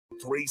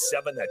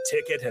1037 The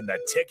Ticket and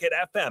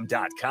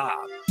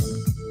theticketfm.com.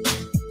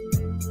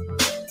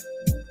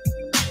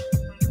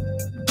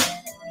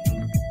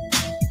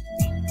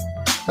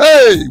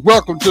 Hey,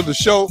 welcome to the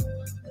show.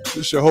 This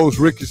is your host,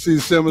 Ricky C.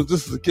 Simmons.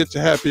 This is a Get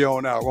You Happy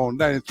On Out on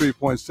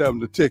 93.7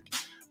 The Ticket.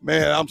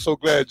 Man, I'm so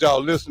glad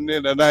y'all listening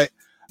in tonight.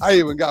 I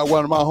even got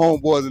one of my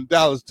homeboys in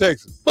Dallas,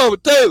 Texas,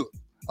 Bubba Taylor.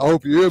 I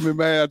hope you hear me,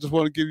 man. I just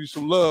want to give you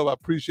some love. I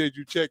appreciate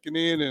you checking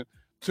in and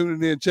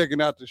tuning in,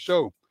 checking out the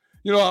show.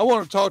 You know, I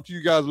want to talk to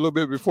you guys a little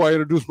bit before I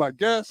introduce my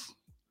guests.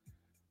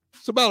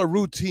 It's about a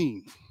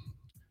routine.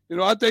 You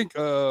know, I think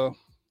a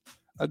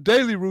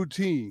daily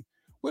routine,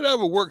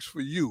 whatever works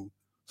for you,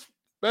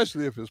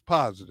 especially if it's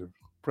positive,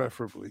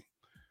 preferably,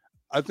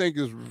 I think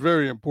is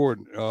very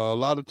important. A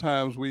lot of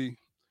times we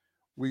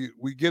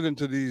get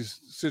into these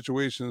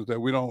situations that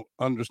we don't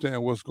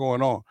understand what's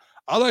going on.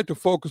 I like to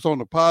focus on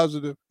the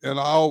positive, and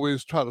I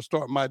always try to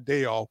start my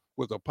day off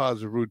with a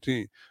positive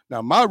routine.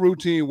 Now, my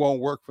routine won't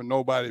work for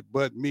nobody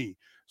but me.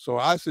 So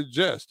I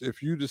suggest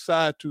if you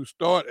decide to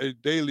start a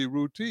daily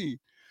routine,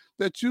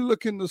 that you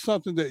look into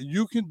something that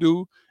you can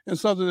do and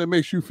something that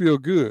makes you feel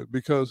good,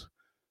 because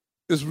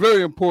it's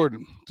very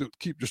important to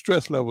keep the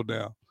stress level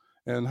down.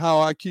 And how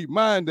I keep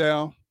mine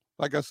down,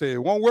 like I said,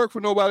 it won't work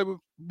for nobody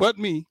but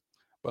me.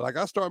 But like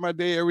I start my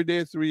day every day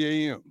at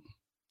 3 a.m.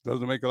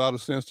 Doesn't make a lot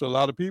of sense to a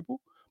lot of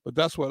people, but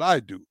that's what I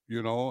do.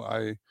 You know,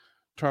 I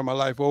turn my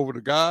life over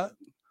to God.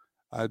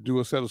 I do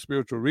a set of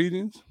spiritual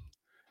readings.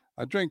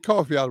 I drink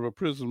coffee out of a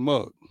prison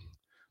mug.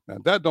 Now,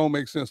 that don't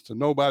make sense to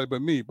nobody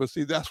but me. But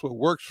see, that's what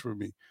works for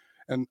me.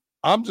 And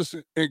I'm just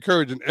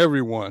encouraging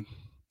everyone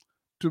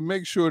to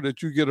make sure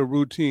that you get a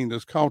routine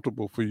that's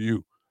comfortable for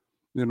you.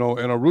 You know,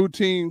 and a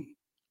routine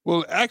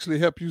will actually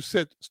help you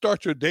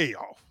start your day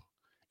off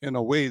in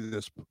a way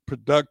that's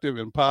productive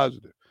and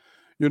positive.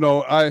 You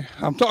know,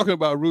 I'm talking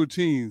about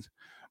routines,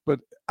 but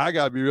I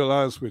got to be real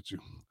honest with you.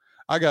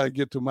 I got to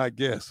get to my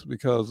guests,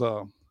 because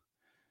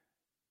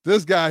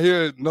this guy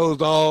here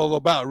knows all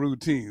about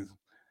routines.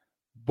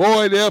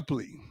 Boyd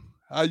Epley,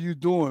 how you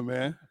doing,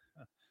 man?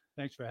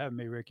 Thanks for having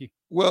me, Ricky.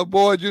 Well,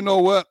 Boyd, you know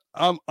what?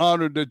 I'm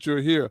honored that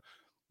you're here.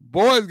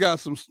 Boyd's got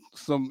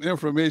some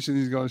information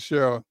he's going to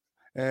share,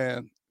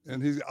 and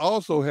he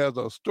also has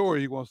a story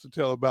he wants to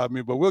tell about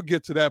me, but we'll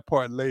get to that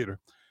part later.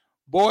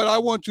 Boyd, I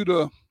want you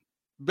to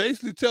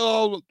basically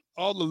tell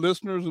all the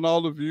listeners and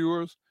all the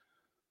viewers,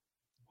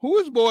 who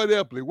is Boyd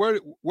Epley?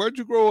 Where'd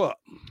you grow up?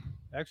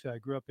 Actually, I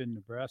grew up in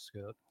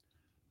Nebraska,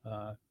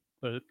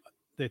 but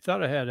they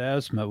thought I had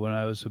asthma when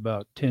I was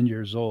about 10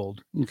 years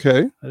old.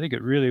 Okay. I think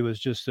it really was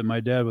just that my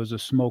dad was a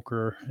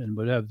smoker and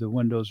would have the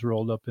windows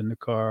rolled up in the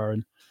car,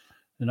 and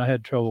I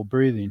had trouble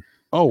breathing.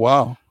 Oh,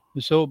 wow.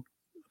 So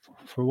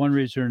for one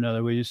reason or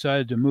another, we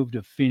decided to move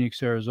to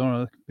Phoenix,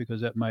 Arizona,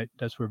 because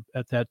that's where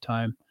at that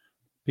time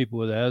people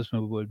with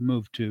asthma would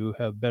move to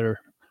have better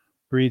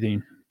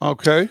breathing.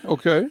 Okay.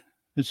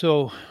 And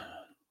so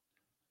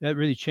that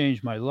really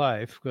changed my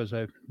life, because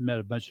I met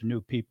a bunch of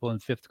new people in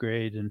fifth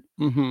grade. And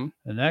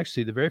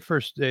actually the very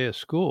first day of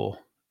school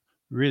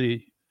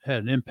really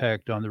had an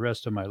impact on the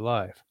rest of my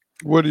life.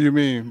 What do you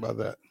mean by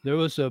that? There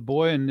was a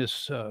boy in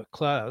this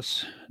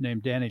class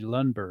named Danny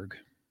Lundberg,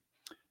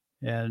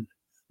 and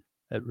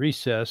at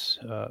recess,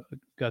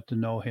 got to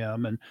know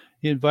him, and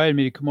he invited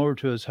me to come over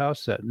to his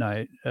house that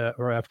night,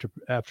 or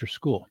after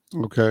school.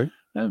 Okay.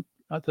 And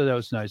I thought that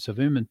was nice of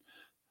him. And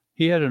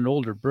he had an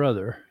older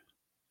brother,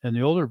 and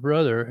the older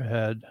brother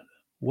had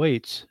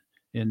weights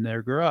in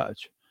their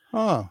garage.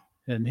 Huh.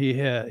 And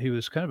he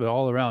was kind of an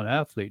all-around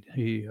athlete.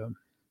 He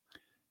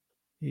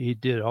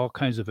did all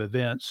kinds of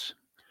events,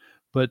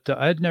 but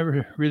I'd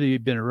never really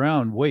been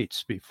around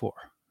weights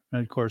before.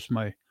 And of course,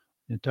 my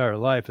entire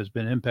life has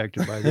been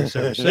impacted by this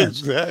ever since.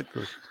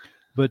 Exactly.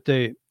 But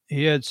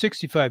he had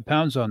 65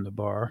 pounds on the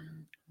bar,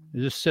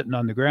 just sitting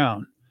on the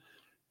ground.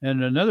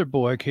 And another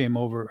boy came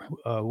over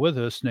with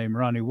us named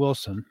Ronnie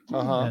Wilson.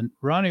 Uh-huh. And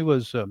Ronnie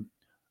was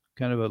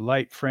kind of a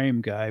light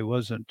frame guy. He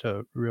wasn't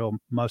real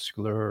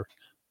muscular, or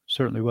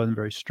certainly wasn't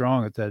very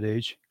strong at that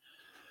age.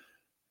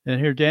 And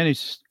here Danny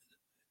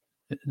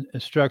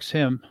instructs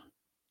him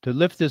to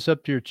lift this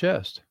up to your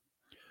chest.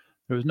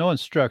 There was no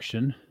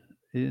instruction.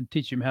 He didn't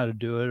teach him how to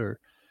do it, or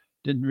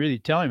didn't really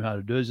tell him how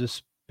to do it.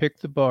 Just pick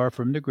the bar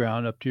from the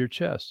ground up to your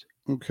chest.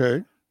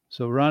 Okay.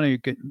 So Ronnie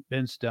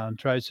bends down,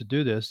 tries to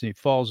do this, and he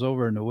falls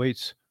over, and the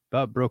weights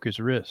about broke his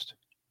wrist.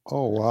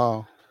 Oh,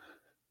 wow.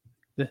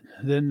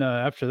 Then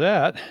after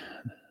that,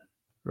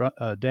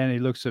 Danny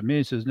looks at me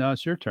and says, "Now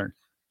it's your turn."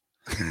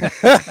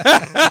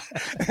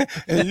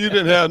 And you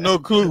didn't have no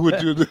clue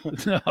what you were doing.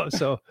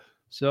 No,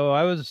 so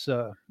I was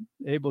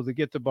able to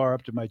get the bar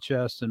up to my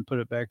chest and put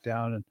it back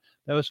down, and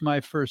that was my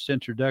first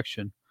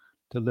introduction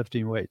to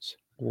lifting weights.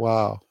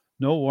 Wow.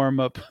 No warm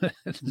up,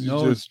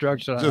 no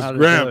instruction on how to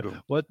do it,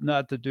 what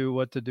not to do,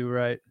 what to do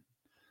right.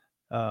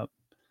 But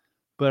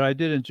I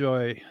did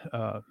enjoy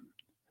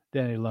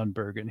Danny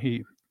Lundberg, and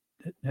he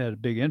had a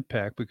big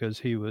impact because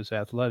he was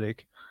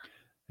athletic,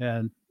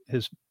 and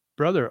his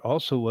brother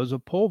also was a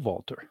pole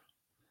vaulter.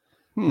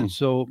 And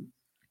so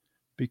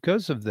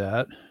because of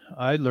that,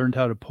 I learned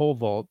how to pole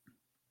vault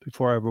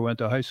before I ever went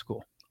to high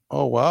school.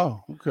 Oh,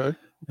 wow. Okay.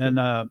 And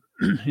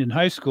in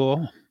high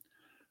school,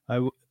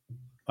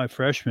 my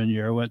freshman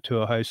year, I went to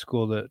a high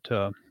school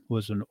that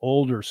was an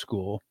older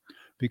school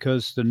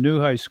because the new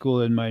high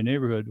school in my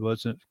neighborhood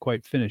wasn't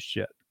quite finished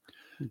yet.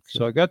 Okay.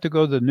 So I got to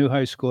go to the new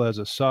high school as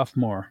a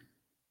sophomore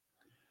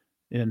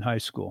in high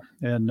school.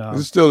 And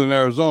This is still in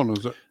Arizona,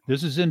 is it?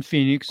 this is in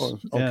Phoenix. Oh,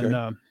 okay.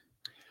 And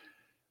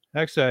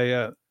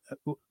actually,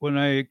 when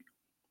I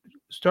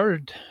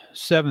started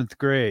 7th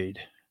grade,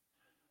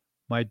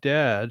 my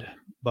dad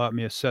bought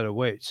me a set of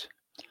weights.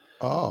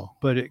 Oh.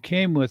 But it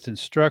came with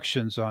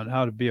instructions on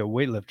how to be a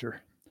weightlifter.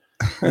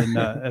 And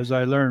as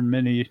I learned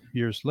many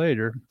years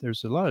later,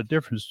 there's a lot of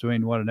difference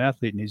between what an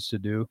athlete needs to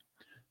do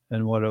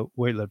and what a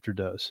weightlifter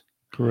does.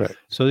 Correct.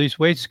 So these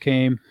weights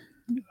came,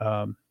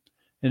 and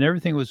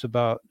everything was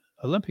about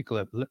Olympic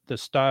the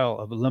style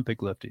of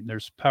Olympic lifting.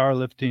 There's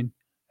powerlifting,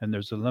 and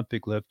there's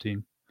Olympic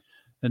lifting,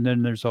 and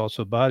then there's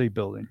also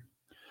bodybuilding.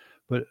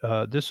 But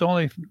this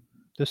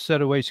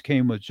set of weights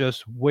came with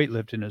just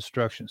weightlifting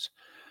instructions.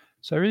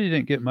 So I really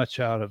didn't get much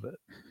out of it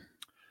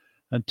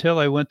until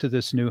I went to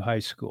this new high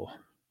school.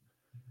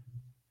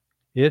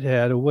 It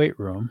had a weight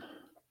room,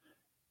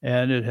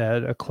 and it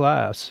had a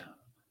class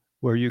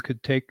where you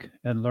could take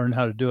and learn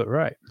how to do it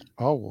right.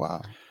 Oh,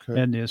 wow.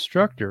 Okay. And the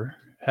instructor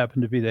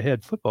happened to be the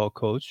head football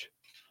coach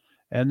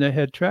and the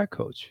head track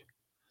coach.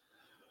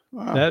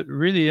 Wow. That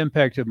really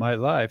impacted my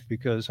life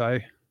because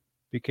I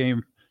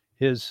became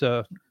his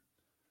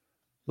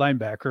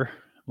linebacker,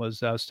 was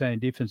the outstanding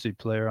defensive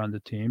player on the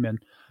team,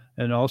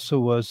 and also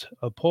was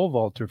a pole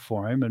vaulter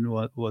for him and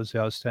was the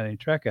outstanding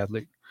track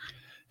athlete.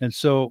 And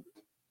so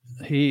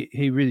he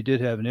really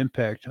did have an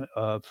impact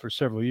for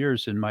several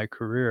years in my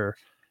career,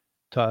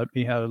 taught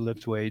me how to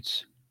lift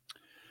weights.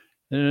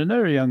 And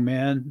another young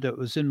man that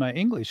was in my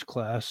English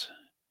class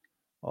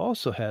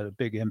also had a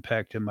big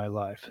impact in my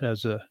life.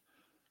 As a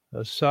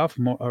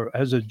sophomore or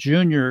as a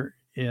junior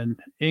in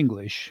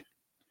English,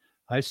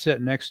 I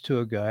sat next to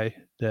a guy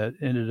that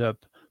ended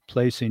up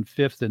placing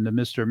 5th in the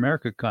Mr.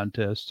 America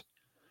contest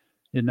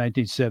in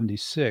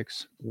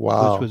 1976,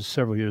 Wow. which was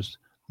several years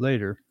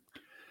later.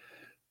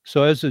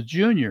 So as a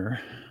junior,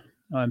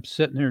 I'm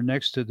sitting here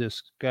next to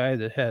this guy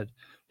that had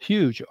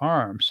huge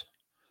arms.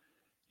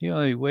 He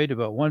only weighed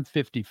about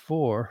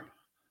 154,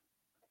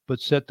 but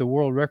set the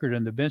world record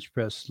in the bench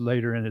press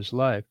later in his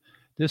life.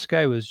 This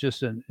guy was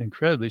just an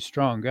incredibly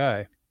strong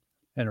guy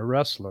and a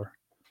wrestler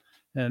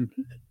and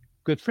a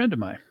good friend of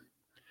mine.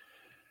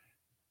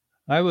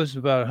 I was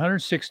about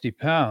 160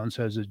 pounds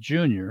as a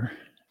junior,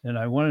 and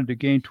I wanted to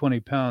gain 20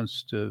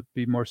 pounds to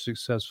be more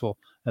successful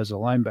as a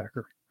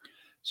linebacker.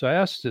 So I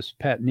asked this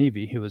Pat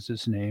Nevey, who was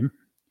his name,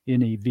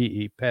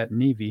 Neve, Pat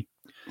Nevey.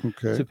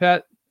 Okay. So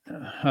Pat,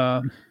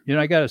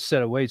 I got a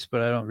set of weights,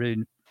 but I don't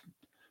really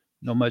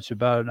know much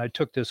about it. And I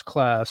took this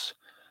class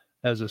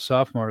as a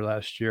sophomore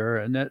last year,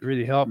 and that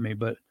really helped me.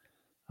 But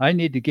I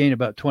need to gain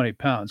about 20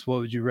 pounds. What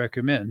would you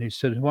recommend? He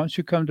said, why don't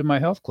you come to my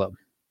health club?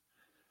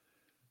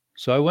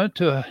 So I went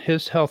to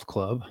his health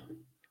club,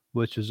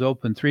 which is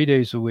open 3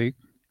 days a week.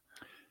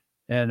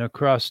 And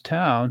across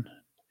town,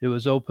 it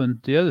was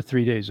open the other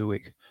 3 days a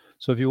week.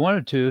 So if you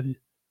wanted to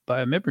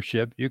buy a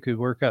membership, you could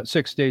work out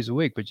 6 days a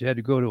week, but you had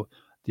to go to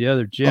the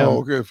other gym. Oh,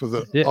 okay. For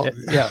the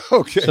yeah.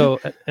 Okay. So,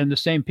 and the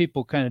same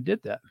people kind of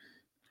did that.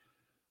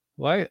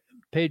 Well, I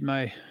paid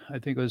I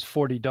think it was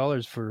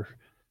 $40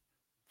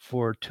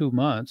 for 2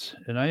 months,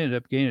 and I ended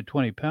up gaining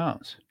 20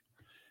 pounds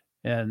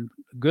and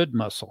good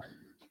muscle.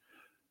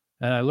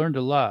 And I learned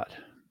a lot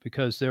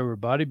because there were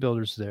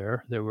bodybuilders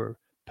there were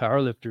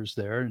powerlifters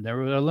there, and there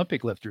were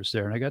Olympic lifters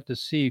there, and I got to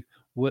see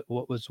what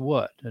was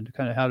what and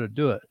kind of how to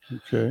do it.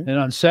 Okay. And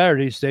on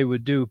Saturdays they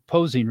would do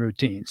posing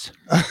routines.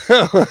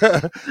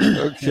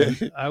 Okay.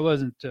 And I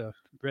wasn't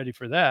ready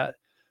for that,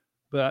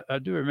 but I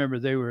do remember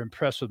they were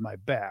impressed with my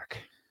back.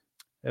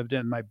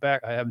 Evidently my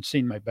back, I haven't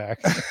seen my back,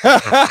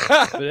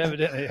 but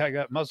evidently I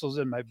got muscles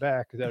in my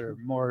back that are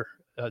more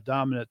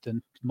dominant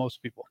than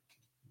most people.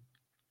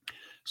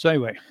 So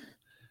anyway,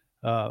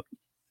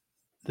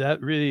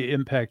 that really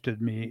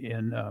impacted me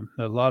in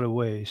a lot of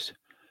ways.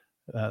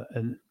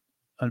 And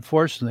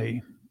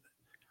unfortunately,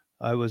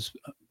 I was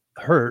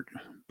hurt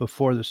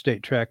before the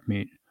state track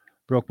meet,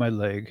 broke my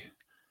leg,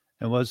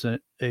 and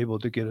wasn't able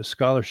to get a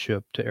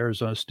scholarship to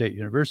Arizona State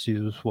University.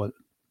 It was what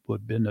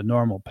would have been the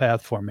normal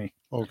path for me.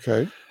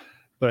 Okay.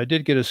 But I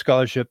did get a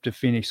scholarship to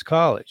Phoenix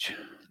College,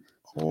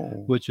 Oh.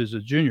 which is a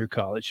junior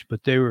college,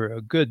 but they were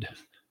a good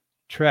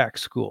track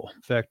school.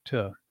 In fact,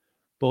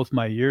 both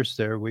my years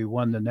there, we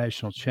won the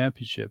national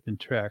championship in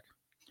track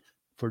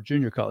for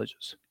junior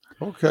colleges.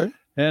 Okay.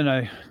 And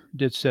I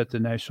did set the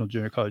national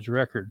junior college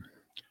record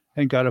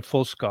and got a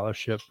full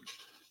scholarship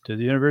to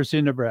the University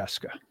of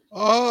Nebraska.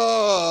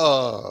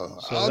 Oh,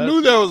 So I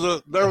knew there was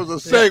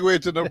a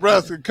segue to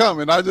Nebraska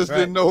coming. I just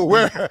didn't know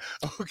where.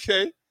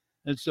 Okay.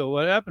 And so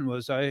what happened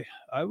was I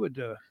would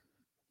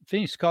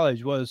Phoenix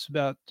College was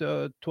about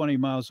 20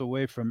 miles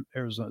away from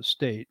Arizona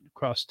State,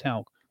 across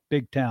town,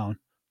 big town,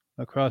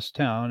 across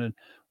town. And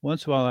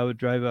once in a while I would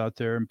drive out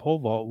there and pole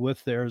vault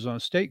with the Arizona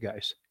State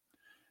guys.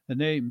 and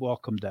they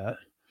welcomed that.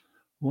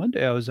 One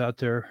day I was out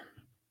there,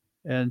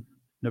 and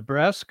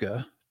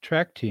Nebraska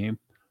track team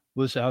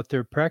was out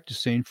there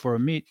practicing for a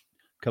meet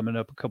coming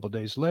up a couple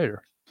days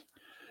later.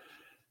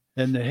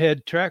 And the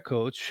head track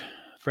coach,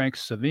 Frank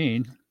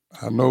Savine.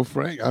 I know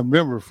Frank. I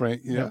remember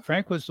Frank. Yeah.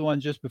 Frank was the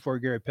one just before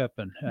Gary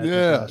Pepin.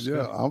 Yeah.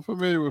 I'm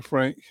familiar with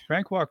Frank.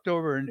 Frank walked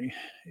over and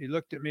he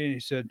looked at me and he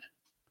said,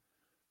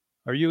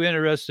 "Are you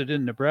interested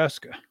in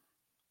Nebraska?"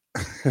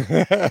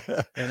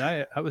 And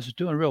I was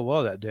doing real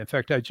well that day. In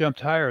fact, I jumped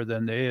higher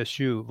than the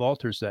ASU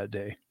vaulters that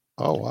day.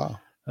 Oh, wow.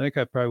 I think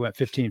I probably went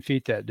 15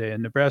 feet that day,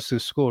 and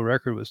Nebraska's school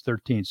record was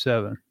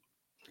 13.7.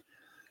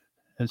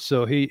 And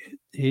so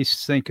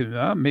he's thinking,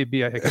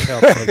 maybe I could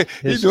help.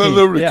 He's doing a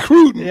little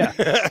recruiting.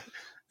 Yeah.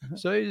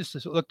 So he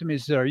just looked at me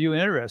and said, "Are you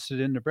interested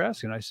in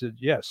Nebraska?" And I said,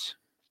 "Yes.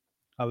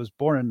 I was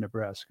born in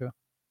Nebraska,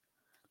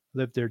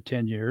 lived there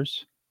 10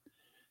 years.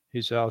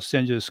 He said, "I'll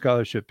send you the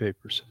scholarship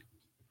papers."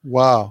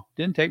 Wow.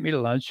 Didn't take me to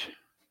lunch.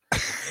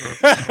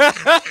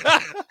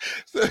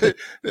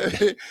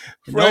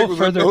 No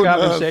further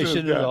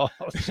conversation at all.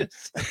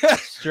 Just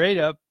straight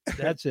up,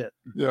 that's it.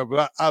 Yeah,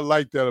 but I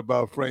like that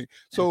about Frank.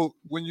 So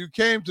when you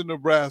came to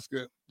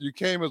Nebraska, you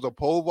came as a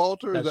pole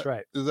vaulter? That's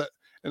right.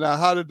 And now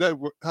how did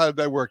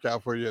that work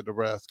out for you at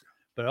Nebraska?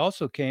 But I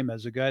also came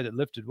as a guy that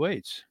lifted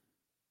weights.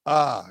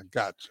 Ah,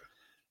 gotcha.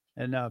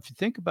 And now if you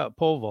think about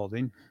pole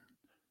vaulting,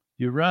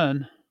 you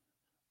run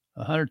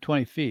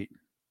 120 feet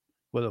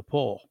with a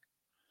pole.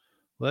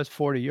 Well, that's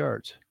 40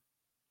 yards.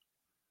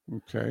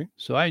 Okay.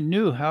 So I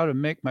knew how to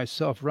make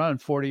myself run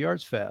 40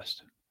 yards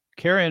fast,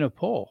 carrying a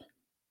pole.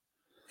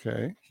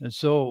 Okay. And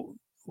so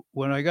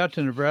when I got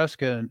to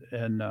Nebraska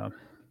and I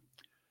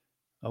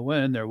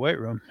went in their weight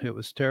room, it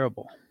was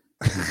terrible.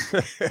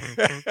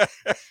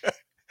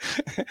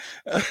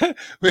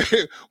 Wait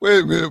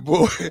a minute,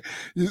 boy.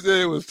 You said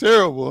it was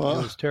terrible, huh?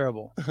 It was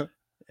terrible.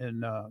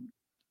 And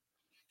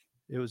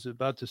it was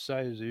about the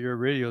size of your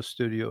radio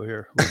studio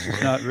here, which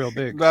is not real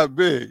big. Not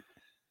big.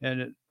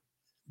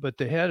 But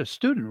they had a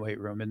student weight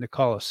room in the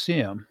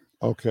Coliseum.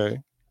 Okay.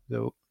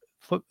 The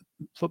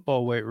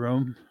football weight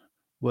room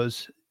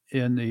was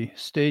in the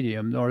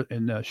stadium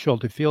in the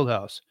Schulte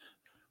Fieldhouse,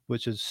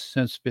 which has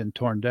since been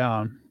torn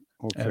down.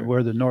 Okay. And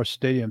where the North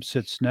Stadium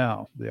sits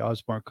now, the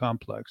Osborne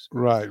Complex.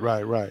 Right.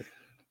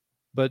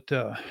 But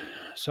so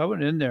I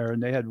went in there,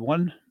 and they had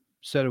one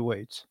set of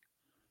weights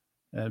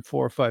and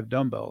 4 or 5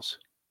 dumbbells,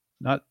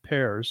 not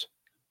pairs,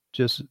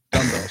 just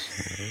dumbbells.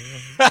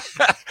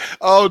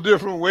 All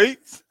different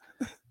weights?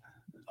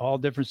 All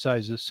different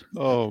sizes.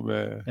 Oh,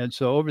 man. And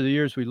so over the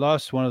years, we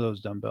lost one of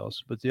those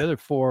dumbbells, but the other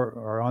 4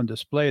 are on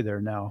display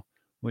there now.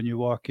 When you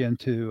walk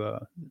into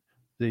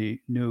the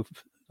new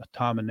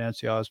Tom and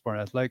Nancy Osborne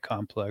Athletic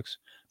Complex,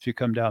 if you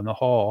come down the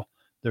hall,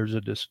 there's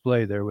a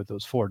display there with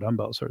those 4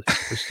 dumbbells. They're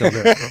still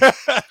there.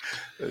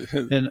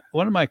 And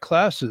one of my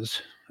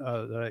classes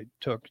that I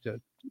took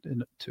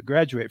to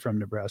graduate from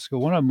Nebraska,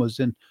 one of them was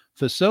in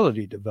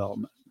facility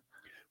development,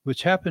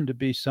 which happened to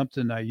be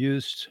something I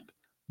used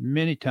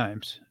many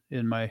times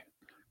in my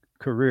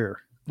career.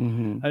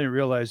 Mm-hmm. I didn't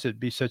realize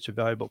it'd be such a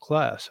valuable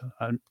class.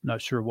 I'm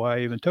not sure why I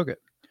even took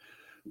it.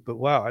 But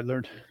wow, I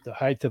learned the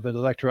height of an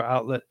electro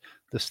outlet,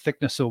 the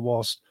thickness of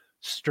walls,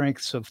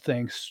 strengths of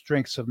things,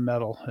 strengths of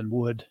metal and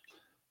wood.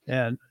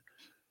 And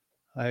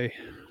I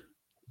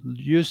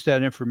used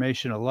that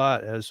information a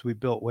lot as we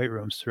built weight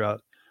rooms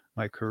throughout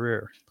my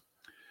career.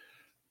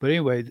 But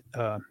anyway,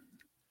 the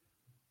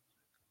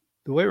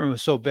weight room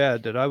was so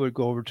bad that I would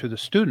go over to the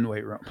student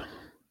weight room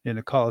in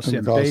the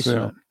Coliseum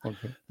basement.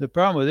 Okay. The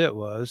problem with it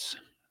was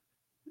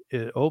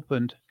it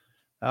opened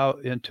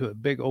out into a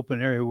big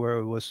open area where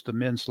it was the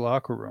men's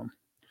locker room.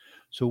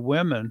 So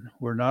women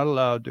were not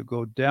allowed to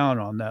go down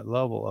on that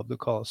level of the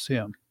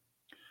Coliseum.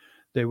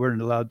 They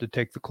weren't allowed to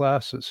take the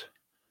classes.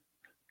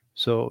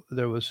 So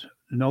there was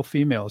no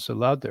females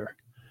allowed there.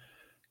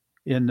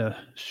 In the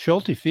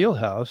Schulte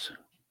Fieldhouse,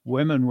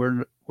 women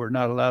were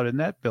not allowed in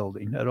that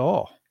building at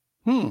all,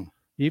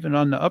 even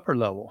on the upper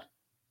level.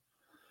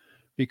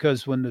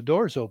 Because when the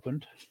doors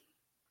opened,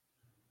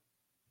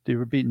 there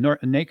would be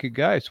naked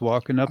guys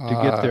walking up to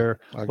get their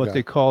what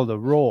they call the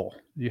roll.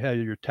 You had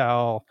your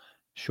towel,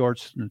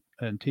 shorts,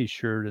 and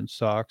T-shirt and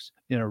socks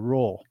in a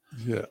roll.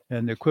 Yeah.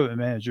 And the equipment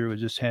manager would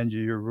just hand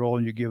you your roll,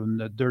 and you give them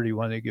the dirty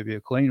one, they give you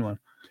a clean one.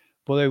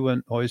 Well, they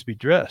wouldn't always be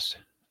dressed.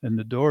 And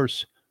the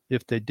doors,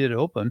 if they did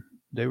open,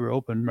 they were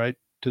open right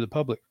to the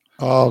public.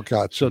 Oh,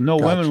 gotcha. So no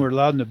women were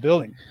allowed in the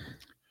building.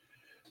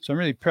 So I'm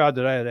really proud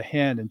that I had a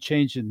hand in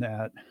changing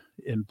that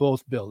in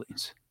both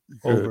buildings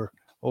over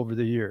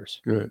the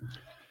years. Good.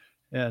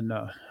 And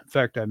in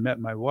fact, I met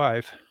my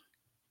wife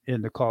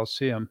in the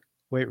Coliseum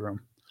weight room.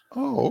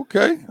 Oh,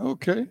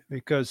 okay.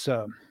 Because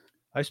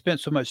I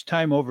spent so much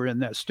time over in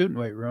that student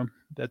weight room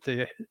that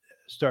they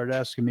started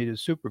asking me to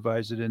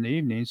supervise it in the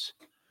evenings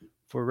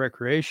for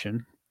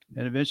recreation,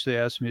 and eventually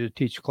asked me to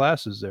teach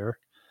classes there.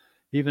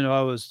 Even though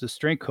I was the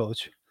strength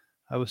coach,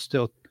 I was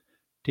still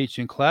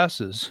teaching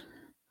classes.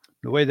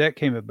 The way that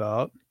came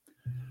about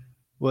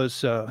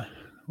was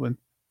when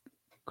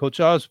Coach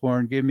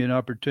Osborne gave me an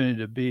opportunity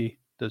to be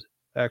the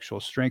actual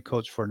strength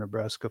coach for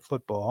Nebraska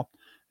football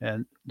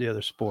and the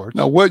other sports.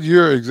 Now, what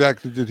year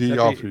exactly did he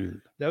offer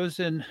you? That was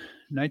in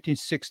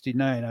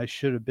 1969. I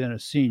should have been a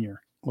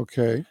senior.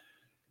 Okay.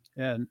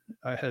 And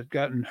I had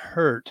gotten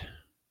hurt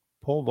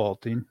pole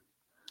vaulting.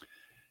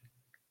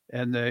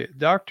 And the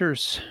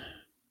doctors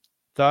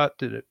thought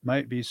that it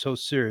might be so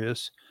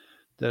serious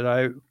that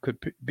I could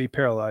be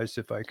paralyzed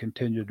if I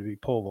continued to be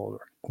pole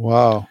vaulter.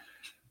 Wow.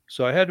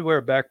 So I had to wear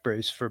a back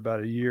brace for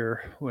about a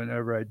year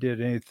whenever I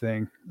did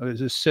anything. I was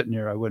just sitting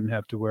here, I wouldn't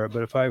have to wear it.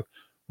 But if I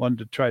wanted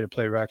to try to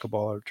play racquetball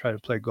or try to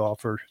play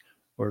golf or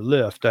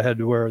lift, I had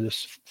to wear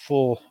this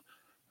full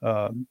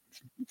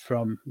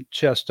from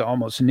chest to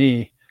almost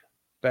knee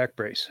back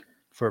brace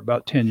for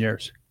about 10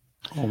 years.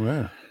 Oh,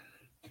 man.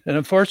 And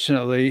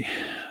unfortunately,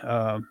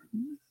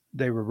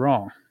 they were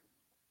wrong.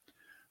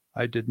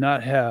 I did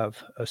not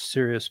have a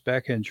serious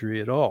back injury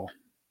at all,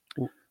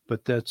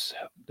 but that's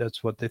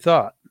what they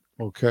thought.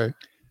 Okay.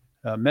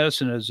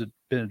 Medicine has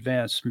been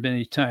advanced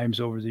many times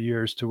over the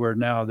years to where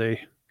now their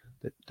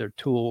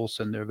tools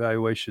and their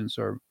evaluations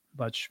are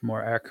much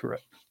more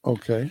accurate.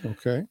 Okay.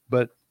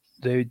 But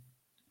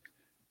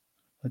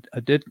I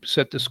did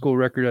set the school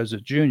record as a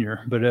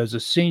junior, but as a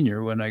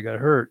senior, when I got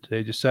hurt,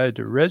 they decided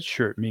to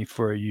redshirt me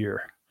for a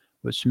year,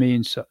 which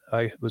means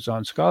I was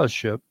on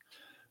scholarship,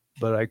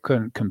 but I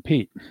couldn't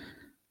compete.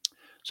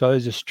 So I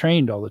just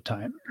trained all the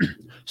time,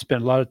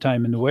 spent a lot of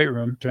time in the weight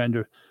room trying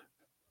to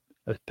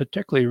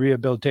particularly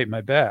rehabilitate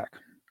my back.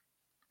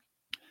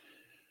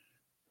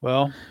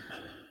 Well,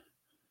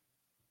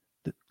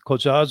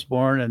 Coach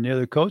Osborne and the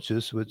other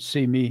coaches would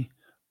see me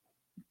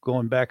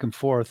going back and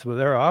forth. Well,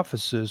 their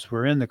offices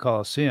were in the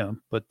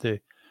Coliseum, but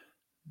they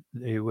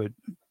would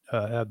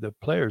have the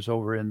players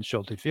over in the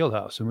Schulte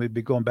Fieldhouse, and we'd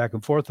be going back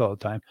and forth all the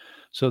time.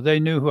 So they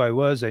knew who I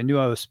was. They knew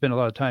I was spending a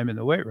lot of time in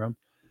the weight room.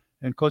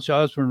 And Coach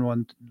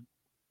Osborne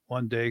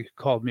one day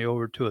called me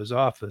over to his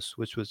office,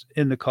 which was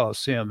in the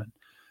Coliseum,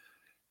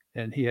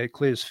 and he had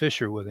Cletus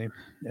Fisher with him.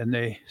 And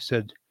they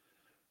said,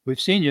 "We've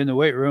seen you in the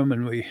weight room,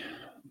 and we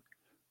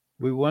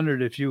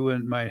wondered if you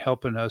wouldn't mind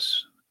helping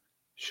us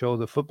show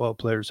the football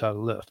players how to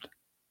lift."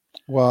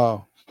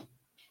 Wow.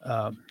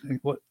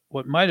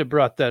 What might have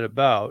brought that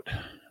about,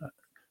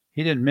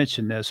 he didn't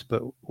mention this,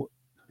 but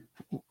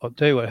I'll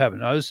tell you what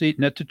happened. I was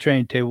eating at the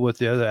training table with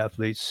the other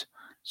athletes,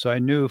 so I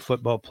knew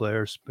football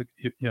players, but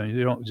you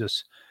don't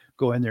just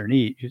go in there and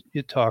eat.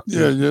 You talk.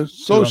 Yeah,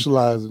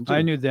 socializing.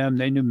 I knew them,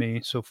 they knew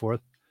me, so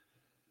forth.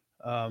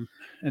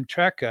 And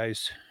track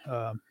guys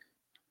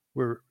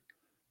were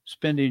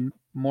spending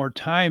more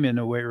time in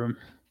the weight room,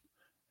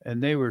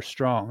 and they were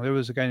strong. There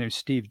was a guy named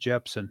Steve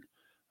Jepson,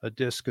 a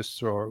discus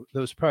thrower. That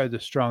was probably the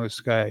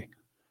strongest guy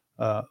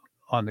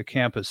on the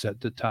campus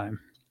at the time.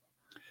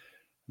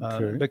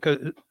 Because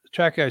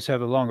track guys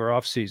have a longer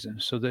off season,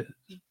 so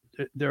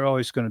they're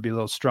always going to be a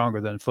little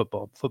stronger than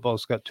football.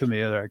 Football's got too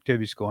many other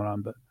activities going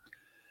on. But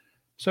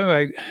so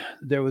anyway,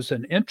 there was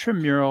an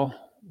intramural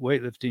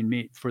weightlifting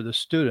meet for the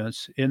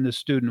students in the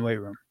student weight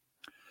room.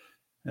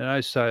 And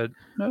I said,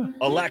 "Oh."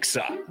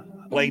 Alexa,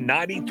 play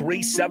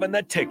 93.7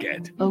 The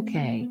Ticket.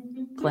 Okay.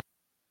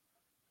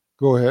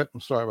 Go ahead. I'm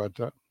sorry about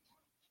that.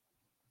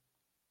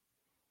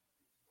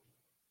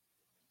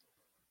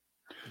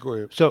 Go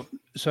ahead. So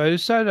I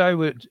decided I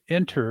would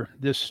enter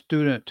this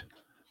student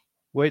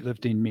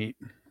weightlifting meet.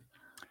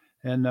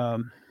 And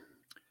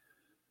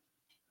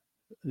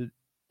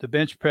the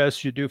bench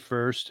press you do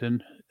first,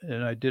 and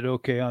I did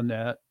okay on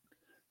that.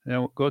 And I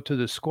would go to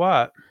the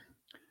squat,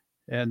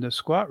 and the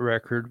squat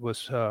record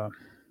was, I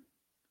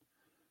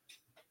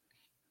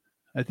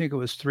think it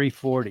was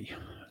 340.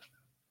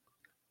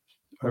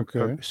 Okay.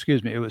 Or,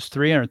 excuse me, it was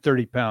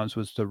 330 pounds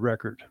was the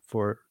record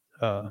for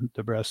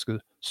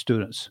Nebraska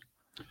students.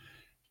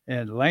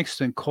 And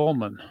Langston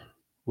Coleman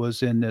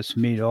was in this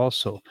meet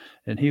also,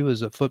 and he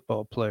was a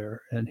football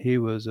player, and he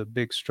was a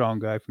big, strong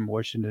guy from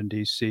Washington,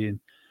 D.C., and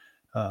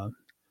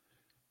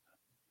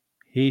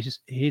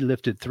he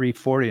lifted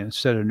 340 and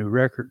set a new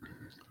record.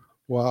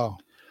 Wow.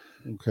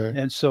 Okay.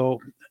 And so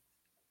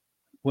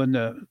when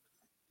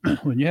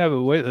you have a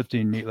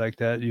weightlifting meet like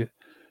that,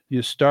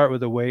 you start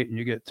with a weight and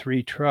you get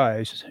 3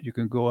 tries. You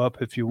can go up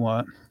if you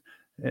want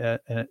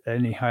at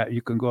any height.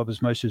 You can go up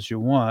as much as you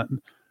want.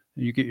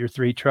 You get your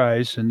 3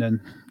 tries, and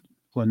then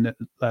when the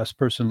last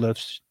person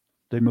lifts,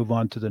 they move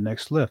on to the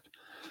next lift.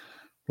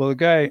 Well, the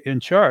guy in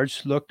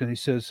charge looked and he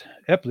says,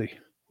 "Epley,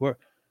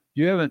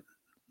 you haven't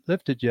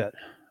lifted yet."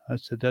 I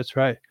said, "That's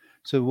right."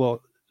 So,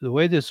 well, the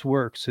way this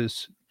works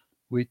is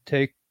we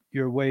take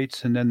your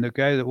weights, and then the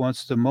guy that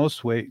wants the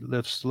most weight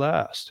lifts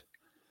last.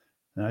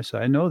 And I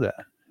said, "I know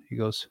that." He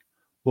goes,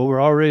 "Well,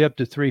 we're already up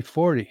to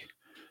 340.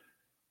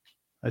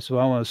 I said,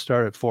 "Well, I want to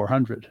start at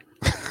 400.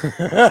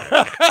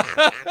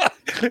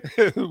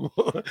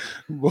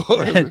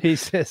 And he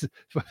says,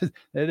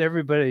 and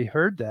everybody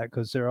heard that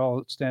because they're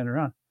all standing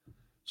around.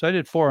 So I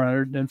did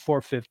 400, then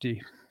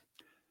 450.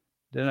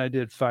 Then I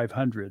did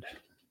 500.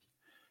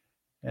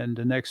 And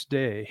the next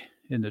day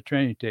in the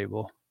training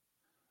table,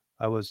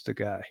 I was the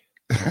guy.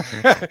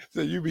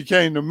 So you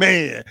became the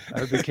man.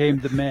 I became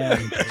the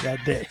man that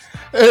day.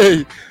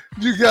 Hey,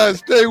 you guys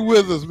stay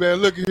with us, man.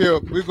 Look here.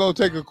 We're going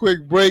to take a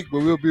quick break, but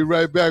we'll be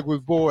right back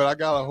with Boyd. I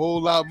got a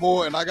whole lot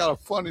more, and I got a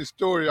funny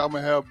story I'm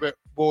going to have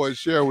Boyd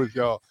share with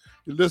y'all.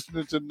 You're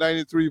listening to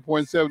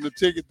 93.7 The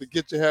Ticket, to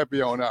Get You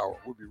Happy on Hour.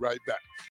 We'll be right back.